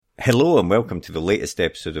Hello and welcome to the latest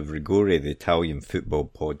episode of Rigore, the Italian football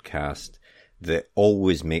podcast that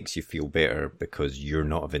always makes you feel better because you're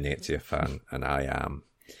not a Venezia fan and I am.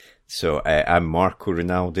 So I'm Marco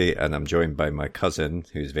Rinaldi and I'm joined by my cousin,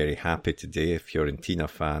 who's very happy today, a Fiorentina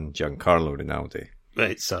fan, Giancarlo Rinaldi.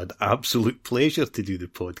 It's an absolute pleasure to do the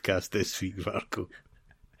podcast this week, Marco.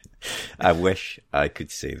 I wish I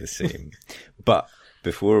could say the same. But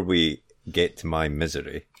before we get to my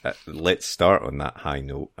misery, let's start on that high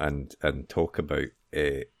note and talk about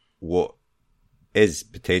what is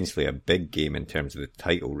potentially a big game in terms of the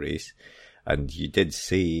title race. And you did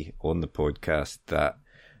say on the podcast that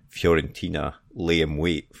Fiorentina lay in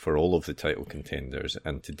wait for all of the title contenders,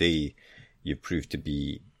 and today you proved to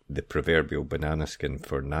be the proverbial banana skin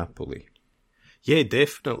for Napoli. Yeah,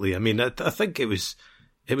 definitely. I mean, I think it was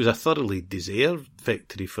a thoroughly deserved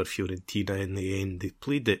victory for Fiorentina in the end. They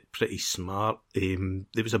played it pretty smart.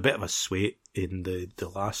 There was a bit of a sweat in the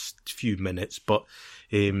last few minutes, but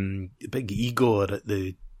big Igor at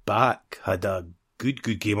the back had a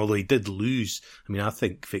good game, although he did lose. I mean, I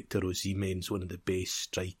think Victor Osimhen's one of the best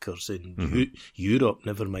strikers in Europe,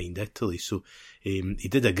 never mind Italy. So he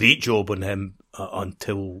did a great job on him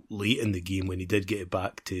until late in the game when he did get it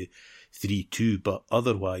back to 3-2, but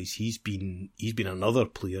otherwise he's been another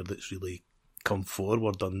player that's really come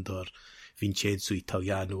forward under Vincenzo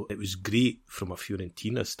Italiano. It was great from a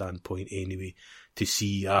Fiorentina standpoint anyway to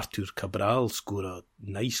see Artur Cabral score a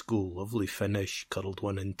nice goal, lovely finish, curled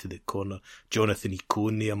one into the corner. Jonathan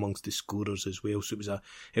Icone amongst the scorers as well. So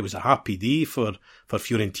it was a happy day for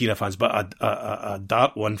Fiorentina fans, but a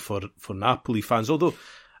dark one for Napoli fans. Although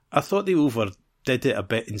I thought they overdid it a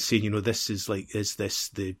bit in saying, is this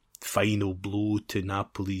the final blow to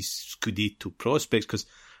Napoli's Scudetto prospects? Because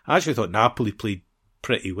I actually thought Napoli played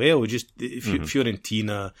pretty well. Just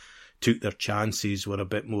Fiorentina took their chances, were a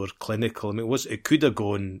bit more clinical. I mean,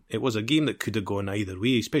 it was a game that could have gone either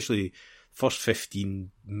way, especially first 15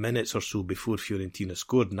 minutes or so before Fiorentina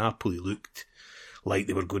scored. Napoli looked like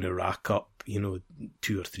they were going to rack up,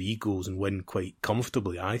 2 or 3 goals and win quite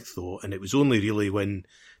comfortably, I thought. And it was only really when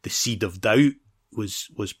the seed of doubt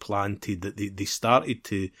was planted that they started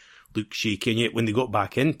to look shaky. And yet when they got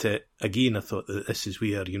back into it, again, I thought that this is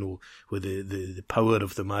where, where the power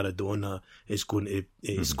of the Maradona is going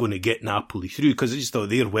to get Napoli through, because I just thought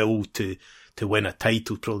their will to win a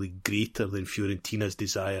title probably greater than Fiorentina's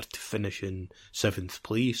desire to finish in 7th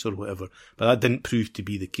place or whatever. But that didn't prove to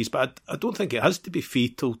be the case. But I don't think it has to be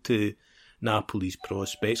fatal to Napoli's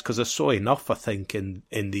prospects, because I saw enough, I think, in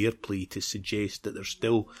their play to suggest that they're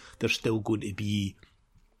still going to be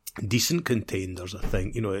decent contenders, I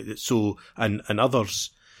think, so, and others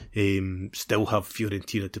still have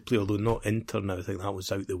Fiorentina to play, although not Inter now. I think that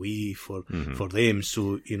was out the way for them.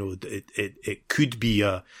 So, it could be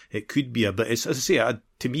a, but it's, as I say,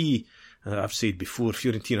 to me, I've said before,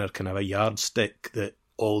 Fiorentina are kind of a yardstick that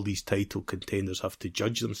all these title contenders have to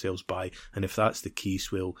judge themselves by, and if that's the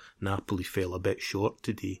case, well, Napoli fell a bit short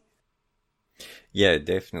today. Yeah,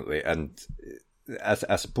 definitely, and I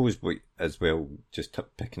suppose as well, just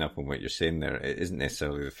picking up on what you're saying there, it isn't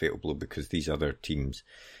necessarily the fatal blow, because these other teams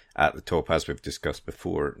at the top, as we've discussed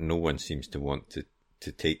before, no one seems to want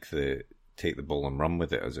to take the ball and run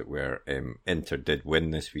with it, as it were. Inter did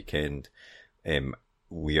win this weekend.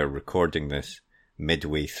 We are recording this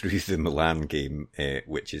midway through the Milan game,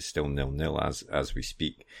 which is still 0-0 as we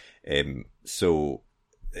speak. So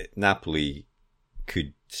Napoli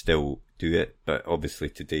could still do it, but obviously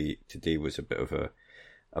today was a bit of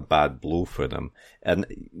a bad blow for them. And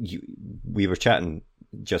we were chatting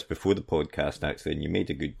just before the podcast, actually, and you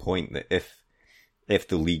made a good point that if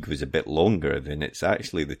the league was a bit longer, then it's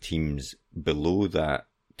actually the teams below that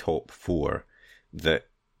top 4 that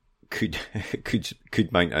could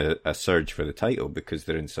mount a surge for the title, because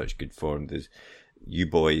they're in such good form. There's you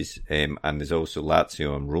boys, and there's also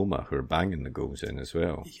Lazio and Roma who are banging the goals in as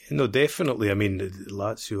well. Yeah, no, definitely. I mean,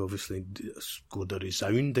 Lazio obviously scored a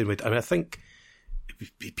resounding. I think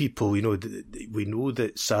people, we know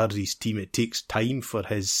that Sarri's team, it takes time for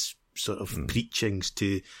his sort of preachings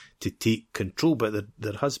to take control, but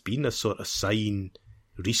there has been a sort of sign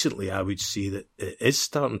recently, I would say, that it is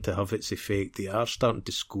starting to have its effect. They are starting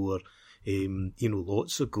to score,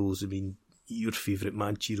 lots of goals. I mean, your favourite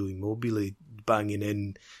man, Ciro Immobile, banging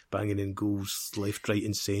in goals left, right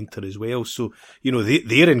and centre as well. So,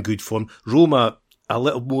 they're in good form. Roma, a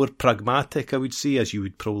little more pragmatic, I would say, as you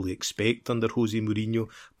would probably expect under Jose Mourinho,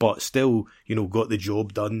 but still, got the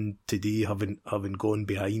job done today, having gone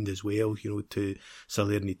behind as well, to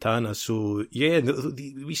Salernitana. So, yeah,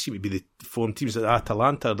 we seem to be the form teams.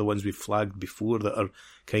 Atalanta are the ones we've flagged before that are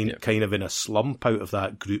kind of in a slump out of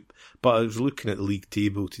that group. But I was looking at the league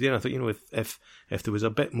table today, and I thought, if there was a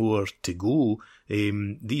bit more to go,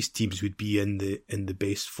 these teams would be in the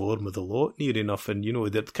best form of the lot, near enough. And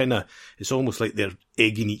they're it's almost like they're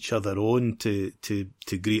egging each other on to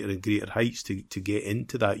greater and greater heights to get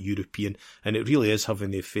into that European, and it really is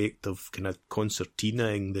having the effect of kind of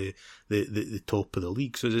concertinaing the top of the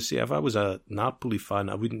league. So as I say, if I was a Napoli fan,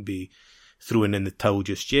 I wouldn't be throwing in the towel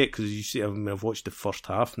just yet, because you see, I've watched the first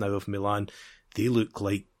half now of Milan. They look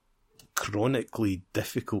like chronically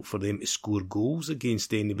difficult for them to score goals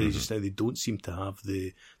against anybody just now. They don't seem to have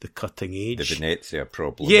the cutting edge. The Venezia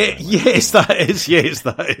problem. Yes, that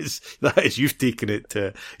is. You've taken it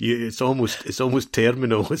to, it's almost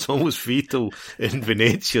terminal. It's almost fatal in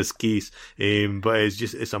Venezia's case. But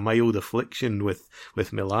it's a mild affliction with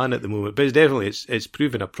Milan at the moment. But it's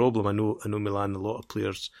proven a problem. I know Milan, a lot of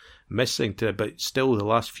players missing to it, but still the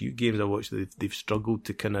last few games I watched, they've struggled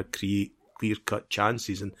to kind of create clear-cut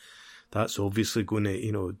chances, and that's obviously going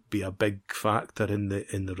to, be a big factor in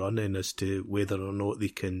the run-in as to whether or not they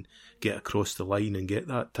can get across the line and get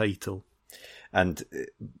that title. And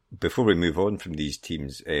before we move on from these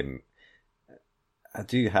teams, I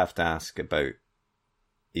do have to ask about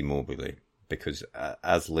Immobile, because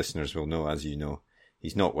as listeners will know, as you know,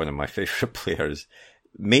 he's not one of my favourite players,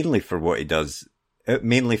 mainly for what he does.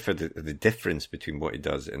 Mainly for the difference between what he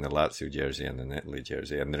does in the Lazio jersey and the Italy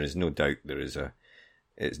jersey, and there is no doubt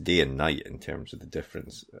it's day and night in terms of the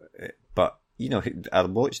difference. But I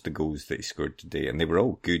watched the goals that he scored today, and they were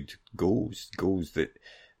all good goals that,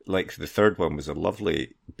 like the third one was a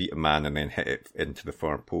lovely beat a man and then hit it into the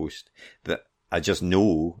far post that I just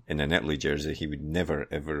know in an Italy jersey he would never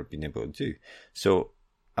ever have been able to do. So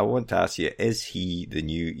I want to ask you, is he the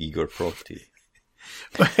new Igor Protti?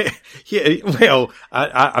 Yeah, well,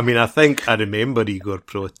 I think I remember Igor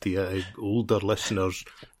Protti. Older listeners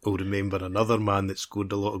will remember another man that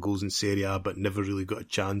scored a lot of goals in Serie A but never really got a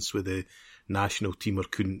chance with the national team or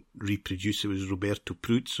couldn't reproduce. It was Roberto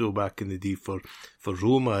Pruzzo back in the day for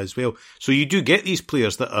Roma as well. So you do get these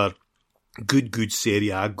players that are good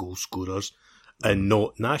Serie A goal scorers and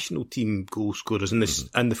not national team goal scorers. And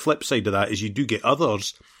the flip side of that is you do get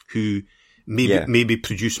others who maybe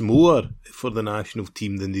produce more for the national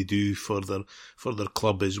team than they do for their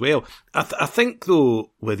club as well. I think though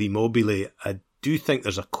with Immobile, I do think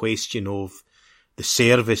there's a question of the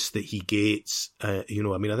service that he gets. I think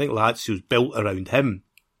Lazio's built around him.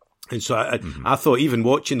 And so I thought, even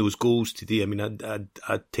watching those goals today, I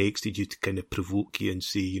texted you to kind of provoke you and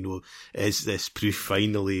say, is this proof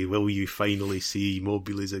finally, will you finally say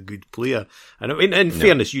Immobile is a good player? And in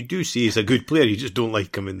fairness, you do say he's a good player, you just don't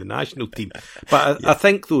like him in the national team. But I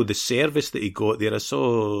think though, the service that he got there, I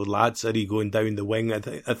saw Lazzari going down the wing, I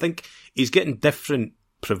think he's getting different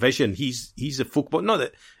provision. He's a focal point, not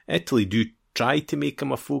that Italy do try to make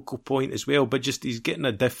him a focal point as well, but just he's getting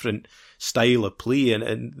a different style of play,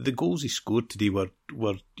 and the goals he scored today were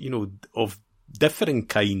of differing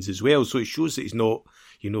kinds as well. So it shows that he's not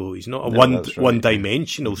a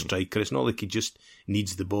one-dimensional striker. It's not like he just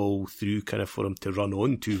needs the ball through kind of for him to run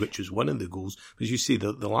onto, which was one of the goals. As you say,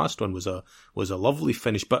 the last one was a lovely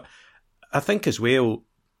finish, but I think as well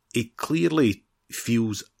he clearly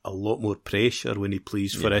feels a lot more pressure when he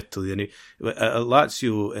plays for Italy. And at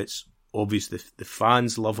Lazio, it's obvious the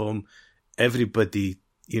fans love him. Everybody,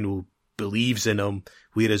 believes in him.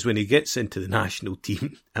 Whereas when he gets into the national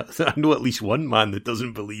team, I know at least one man that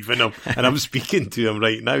doesn't believe in him, and I'm speaking to him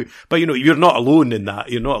right now. But you're not alone in that.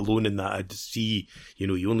 You're not alone in that. I'd see,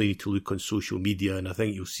 you only need to look on social media, and I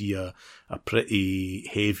think you'll see a pretty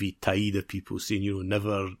heavy tide of people saying,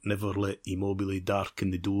 never let Immobile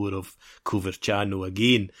darken the door of Coverciano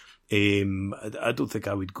again. I don't think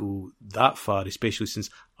I would go that far, especially since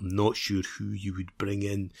I'm not sure who you would bring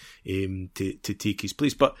in to take his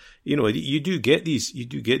place. But you do get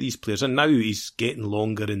these players, and now he's getting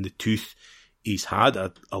longer in the tooth. He's had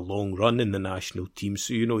a long run in the national team,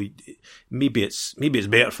 so maybe it's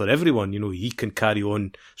better for everyone. He can carry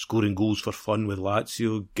on scoring goals for fun with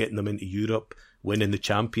Lazio, getting them into Europe, winning the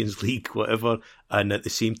Champions League, whatever, and at the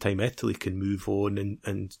same time Italy can move on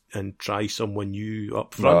and try someone new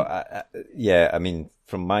up front. Well,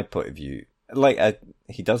 from my point of view,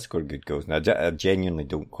 he does score good goals. Now, I genuinely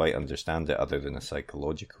don't quite understand it, other than a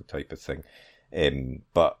psychological type of thing.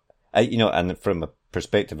 But and from a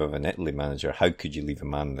perspective of an Italy manager, how could you leave a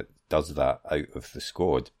man that does that out of the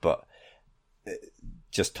squad? But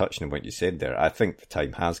just touching on what you said there, I think the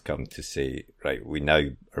time has come to say, right, we now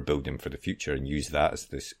are building for the future and use that as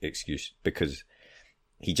this excuse, because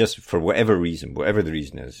he just, for whatever reason, whatever the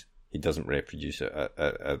reason is, he doesn't reproduce it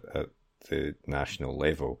at the national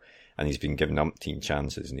level, and he's been given umpteen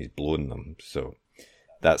chances and he's blown them. So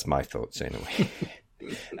that's my thoughts anyway.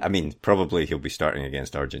 I mean, probably he'll be starting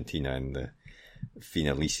against Argentina in the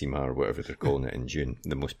Finalissima or whatever they're calling it in June,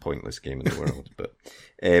 the most pointless game in the world. But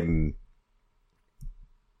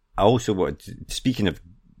I also wanted to, speaking of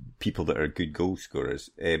people that are good goal scorers,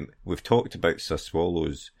 we've talked about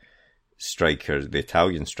Sassuolo's strikers, the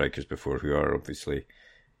Italian strikers before, who are obviously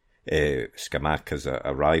Scamacca's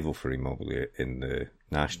a rival for Immobile in the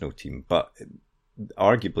national team, but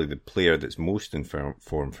arguably the player that's most in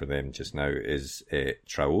form for them just now is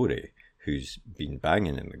Traoré, who's been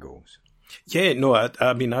banging in the goals. Yeah, no,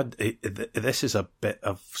 I mean, this is a bit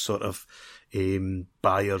of sort of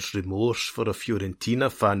buyer's remorse for a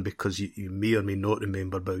Fiorentina fan, because you may or may not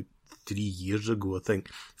remember about 3 years ago, I think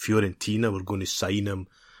Fiorentina were going to sign him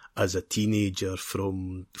as a teenager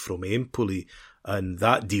from Empoli, and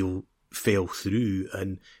that deal fell through.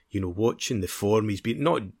 And watching the form he's been,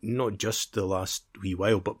 not just the last wee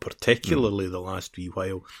while, but particularly the last wee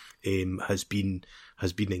while, has been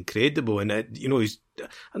incredible. And I know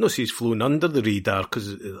he's flown under the radar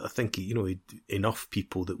because I think enough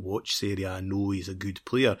people that watch Serie A know he's a good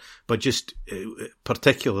player, but just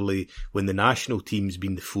particularly when the national team's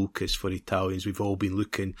been the focus for Italians, we've all been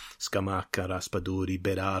looking Scamacca, Raspadori,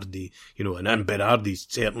 Berardi, and Berardi's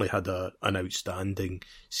certainly had an outstanding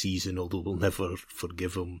season, although we'll never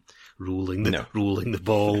forgive him rolling the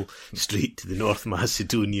ball straight to the North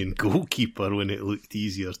Macedonian goalkeeper when it looked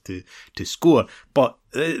easier to score. But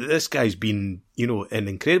this guy's been, an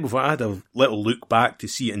incredible. I had a little look back to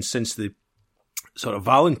see it, and since the sort of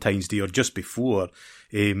Valentine's Day or just before,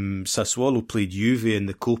 Sassuolo played Juve in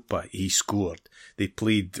the Coppa, he scored. They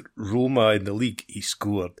played Roma in the league, he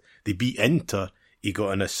scored. They beat Inter, he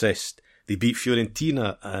got an assist. They beat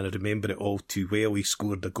Fiorentina, and I remember it all too well, he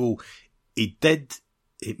scored a goal.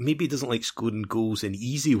 Maybe he doesn't like scoring goals in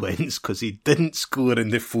easy wins, because he didn't score in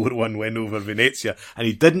the 4-1 win over Venezia, and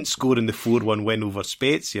he didn't score in the 4-1 win over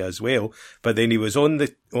Spezia as well. But then he was on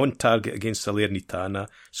target against Salernitana,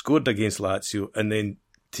 scored against Lazio, and then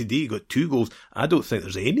today he got 2 goals. I don't think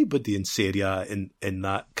there's anybody in Serie A in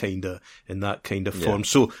that kind of form.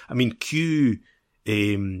 So I mean, cue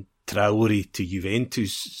Traoré to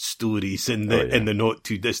Juventus stories in the not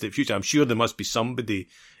too distant future. I'm sure there must be somebody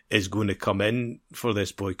is going to come in for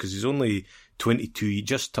this boy, because he's only 22. He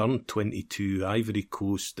just turned 22. Ivory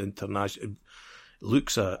Coast international.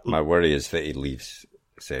 My worry is that he leaves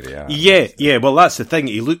Serie A. Yeah. Well, that's the thing.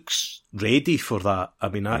 He looks ready for that. I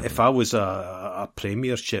mean, if I was a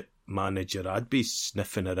Premiership manager, I'd be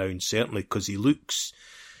sniffing around, certainly, because he looks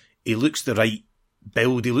the right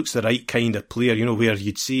build. He looks the right kind of player. Where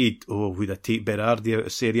you'd say, would I take Berardi out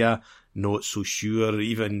of Serie A? Not so sure.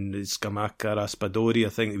 Even Scamacca, Raspadori, I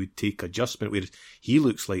think it would take adjustment. Where he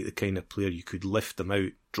looks like the kind of player you could lift him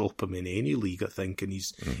out, drop him in any league, I think, and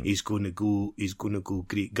he's going to go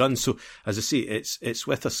great guns. So as I say, it's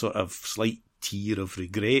with a sort of slight tear of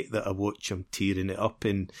regret that I watch him tearing it up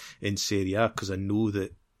in Serie A, because I know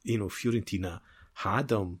that Fiorentina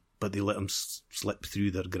had him, but they let him slip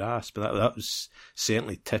through their grasp. But that was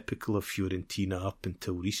certainly typical of Fiorentina up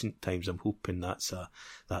until recent times. I'm hoping that's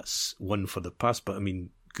one for the past. But I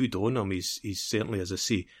mean, good on him. He's certainly, as I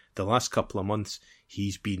say, the last couple of months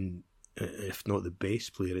he's been, if not the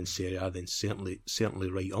best player in Serie A, then certainly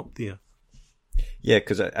right up there. Yeah,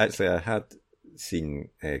 because I had seen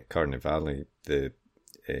Carnevale, the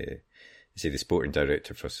sporting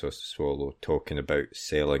director for Sassuolo, talking about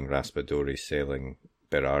selling Raspadori, selling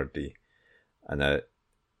Berardi, and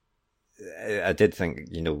I did think,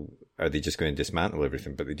 are they just going to dismantle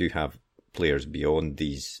everything? But they do have players beyond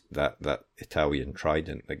that Italian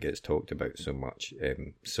trident that gets talked about so much.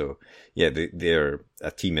 So yeah, they're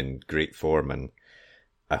a team in great form, and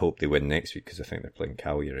I hope they win next week, because I think they're playing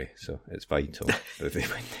Cagliari, so it's vital that they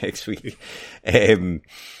win next week.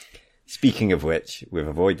 Speaking of which, we've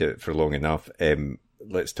avoided it for long enough.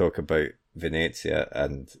 Let's talk about Venezia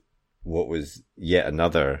and what was yet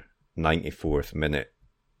another 94th minute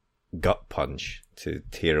gut punch to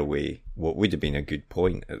tear away what would have been a good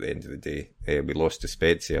point at the end of the day. We lost to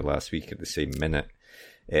Spezia last week at the same minute.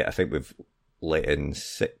 I think we've let in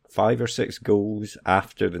 5 or 6 goals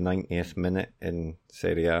after the 90th minute in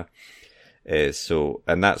Serie A.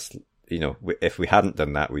 And that's, if we hadn't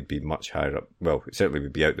done that, we'd be much higher up. Well, certainly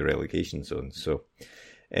we'd be out the relegation zone. So,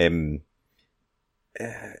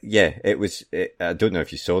 Yeah, it was. I don't know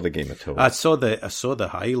if you saw the game at all. I saw the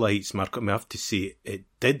highlights, Mark. I have to say it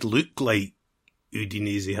did look like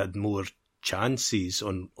Udinese had more chances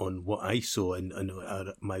on what I saw, and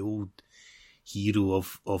my old hero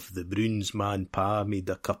of the Bruins man Pa made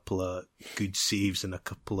a couple of good saves and a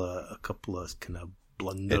couple of kind of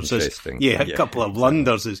blunders. Interesting. A couple of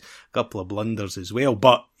blunders as well.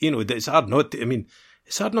 But it's hard not to. I mean,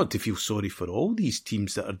 it's hard not to feel sorry for all these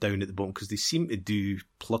teams that are down at the bottom because they seem to do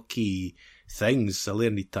plucky things.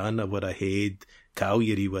 Salernitana were ahead,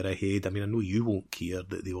 Cagliari were ahead. I mean, I know you won't care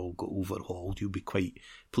that they all got overhauled. You'll be quite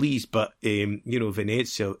pleased. But,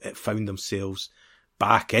 Venezia found themselves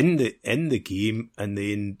back in the game, and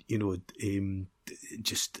then,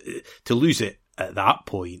 just to lose it at that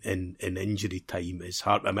point in injury time is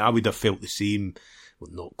hard. I mean, I would have felt the same. Well,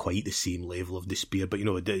 not quite the same level of despair, but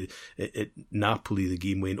at Napoli the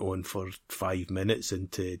game went on for 5 minutes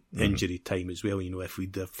into injury time as well. If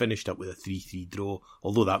we'd have finished up with a 3-3 draw,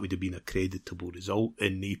 although that would have been a creditable result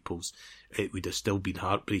in Naples, it would have still been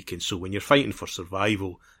heartbreaking. So when you're fighting for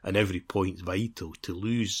survival and every point's vital, to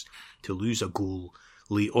lose a goal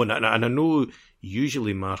late on, and I know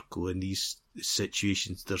usually, Marco, in these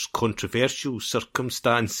situations there's controversial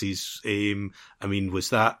circumstances. I mean,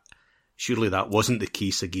 surely that wasn't the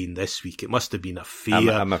case again this week. It must have been a fair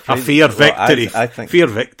victory. I think, fair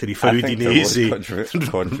victory for Udinese.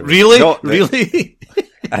 Really?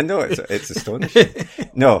 I know, it's astonishing.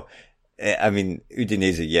 No, I mean,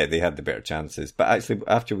 Udinese, they had the better chances. But actually,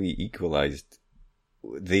 after we equalised,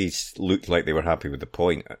 they looked like they were happy with the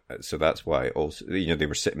point. So that's why also, they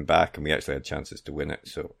were sitting back and we actually had chances to win it.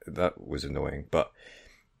 So that was annoying. But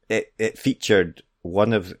it featured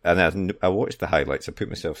and I watched the highlights. I put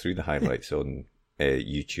myself through the highlights on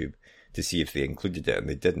YouTube to see if they included it, and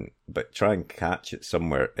they didn't. But try and catch it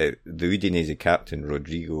somewhere. The Udinese captain,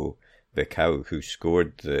 Rodrigo Becao, who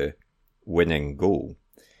scored the winning goal,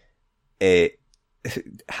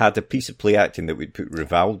 had a piece of play acting that would put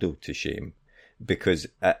Rivaldo to shame, because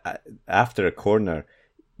after a corner,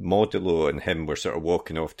 Modulo and him were sort of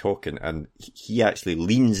walking off talking, and he actually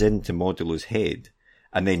leans into Modulo's head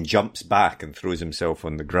and then jumps back and throws himself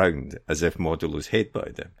on the ground as if Modulo's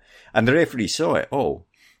headbutted him. And the referee saw it all,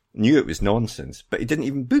 knew it was nonsense, but he didn't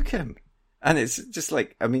even book him. And it's just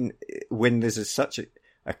like, I mean, when there's such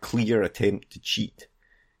a clear attempt to cheat,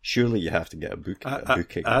 surely you have to get a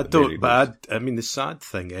booking. I don't, but I mean, the sad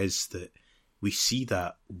thing is that we see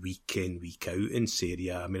that week in, week out in Serie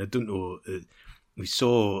A. I mean, I don't know. We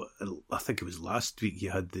saw, I think it was last week,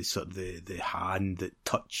 you had the hand that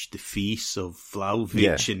touched the face of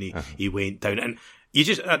Vlahovic, and he went down. And you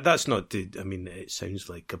just, that's not, I mean, it sounds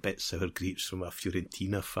like a bit sour grapes from a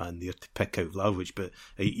Fiorentina fan there to pick out Vlahovic, but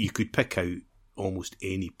you could pick out almost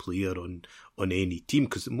any player on any team,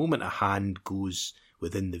 because the moment a hand goes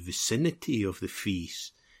within the vicinity of the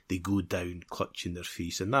face, they go down clutching their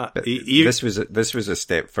face, and that this was a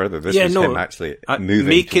step further. This was him actually moving,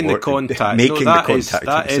 making the contact.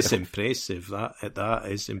 That is impressive. That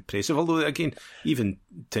is impressive. Although again, even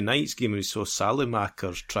tonight's game, we saw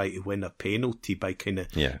Salamakers try to win a penalty by kind of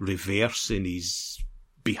reversing his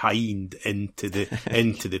behind into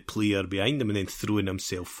the player behind him and then throwing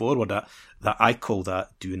himself forward. That I call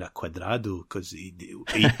that doing a quadrado, because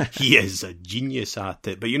he is a genius at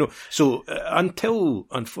it. But so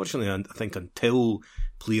unfortunately, I think until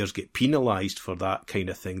players get penalised for that kind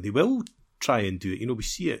of thing, they will try and do it. We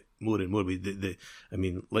see it more and more. I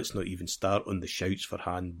mean, let's not even start on the shouts for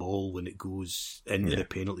handball when it goes into the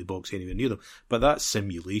penalty box anywhere near them. But that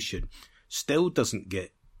simulation still doesn't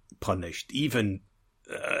get punished, even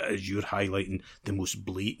as you're highlighting the most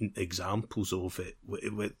blatant examples of it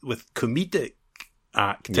with comedic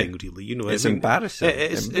acting, really. It's embarrassing.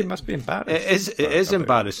 It must be embarrassing. It is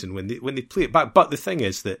embarrassing when they play it back. But the thing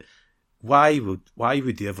is that why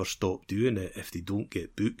would they ever stop doing it if they don't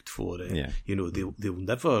get booked for it? Yeah. They'll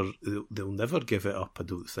never give it up. I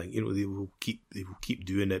don't think. They will keep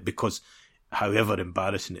doing it, because however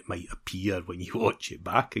embarrassing it might appear when you watch it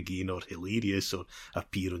back again, or hilarious, or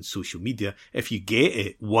appear on social media, if you get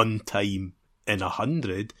it one time in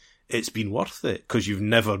 100, it's been worth it, because you've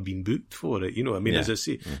never been booked for it. As I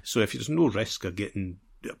say, so if there's no risk of getting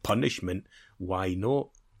punishment, why not?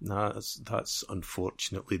 That's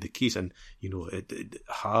unfortunately the case, and it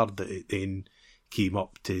hard that it then came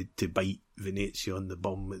up to bite Venezia on the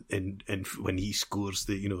bum, and when he scores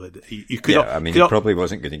he probably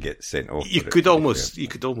wasn't going to get sent off. You could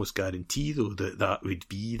almost guarantee though that would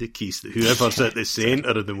be the case, that whoever's at the centre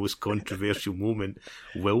of the most controversial moment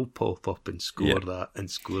will pop up and score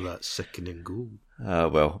that sickening goal.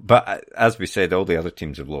 But as we said, all the other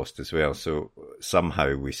teams have lost as well. So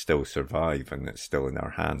somehow we still survive and it's still in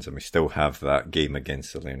our hands, and we still have that game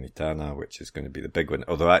against Salernitana, which is going to be the big one.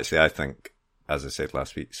 Although actually I think, as I said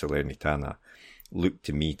last week, Salernitana look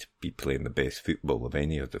to me to be playing the best football of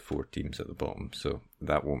any of the 4 teams at the bottom, so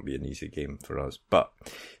that won't be an easy game for us. But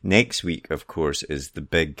next week, of course, is the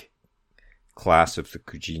big class of the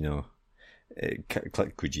Cugini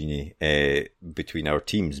between our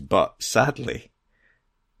teams. But sadly,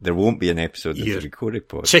 there won't be an episode of the Recorded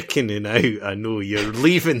Pod. Chickening out, I know. You're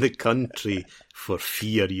leaving the country for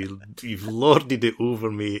fear. You've lorded it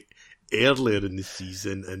over me earlier in the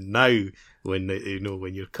season, and now when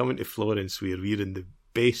you're coming to Florence, where we're in the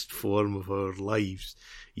best form of our lives,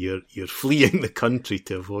 you're fleeing the country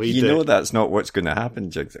to avoid it. You know that's not what's going to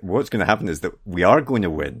happen, Jigs. What's going to happen is that we are going to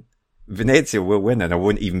win. Venezia will win, and I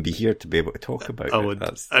won't even be here to be able to talk about it.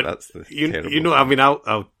 That's the terrible. I mean,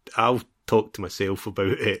 I'll talk to myself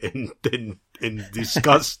about it and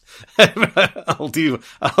discuss. I'll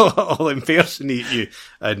impersonate you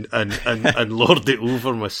and lord it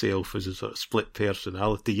over myself as a sort of split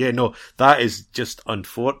personality. Yeah, no, that is just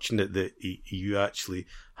unfortunate that you actually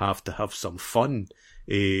have to have some fun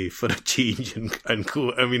for a change and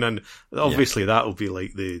go. I mean, and obviously that'll be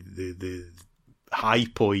like the high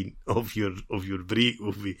point of your break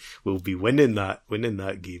will be winning that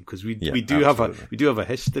game, because we do have a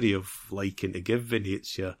history of liking to give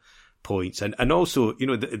Venezia points, and also, you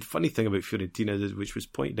know, the funny thing about Fiorentina, which was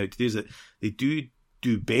pointed out today, is that they do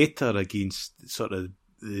better against sort of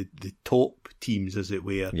the top teams, as it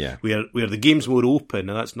were, where the game's more open,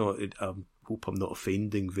 and that's not. I hope I'm not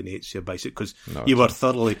offending Venezia by it, because you were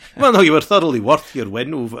thoroughly worth your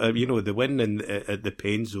win over, the win at the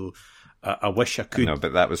Penzo. I wish I could. No,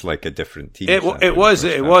 but that was like a different team. It was.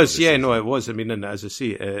 Yeah, no, it was. I mean, and as I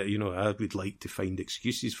say, I would like to find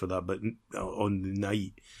excuses for that, but on the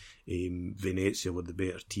night, Venezia were the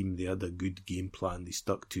better team. They had a good game plan. They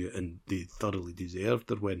stuck to it, and they thoroughly deserved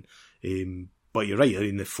their win. But you're right. I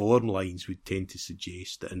mean, the form lines would tend to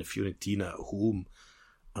suggest that, and the Fiorentina at home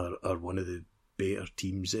are one of the better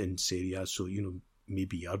teams in Serie A. So,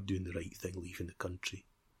 maybe you're doing the right thing leaving the country.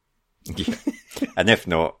 Yeah. And if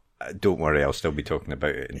not, don't worry, I'll still be talking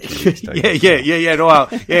about it in 2 weeks' time.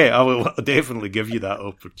 I will definitely give you that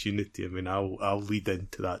opportunity. I mean, I'll lead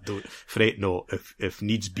into that. Don't fret not. If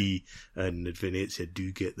needs be, and if Venezia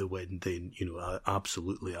do get the win, then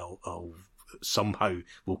absolutely, I'll somehow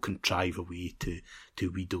will contrive a way to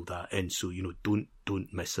wheedle that in. So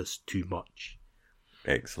don't miss us too much.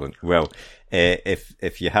 Excellent. Well,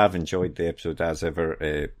 if you have enjoyed the episode, as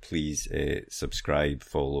ever, please subscribe,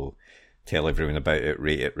 follow, tell everyone about it,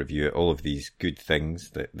 rate it, review it, all of these good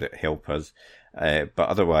things that help us. But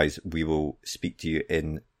otherwise, we will speak to you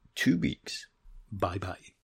in 2 weeks. Bye-bye.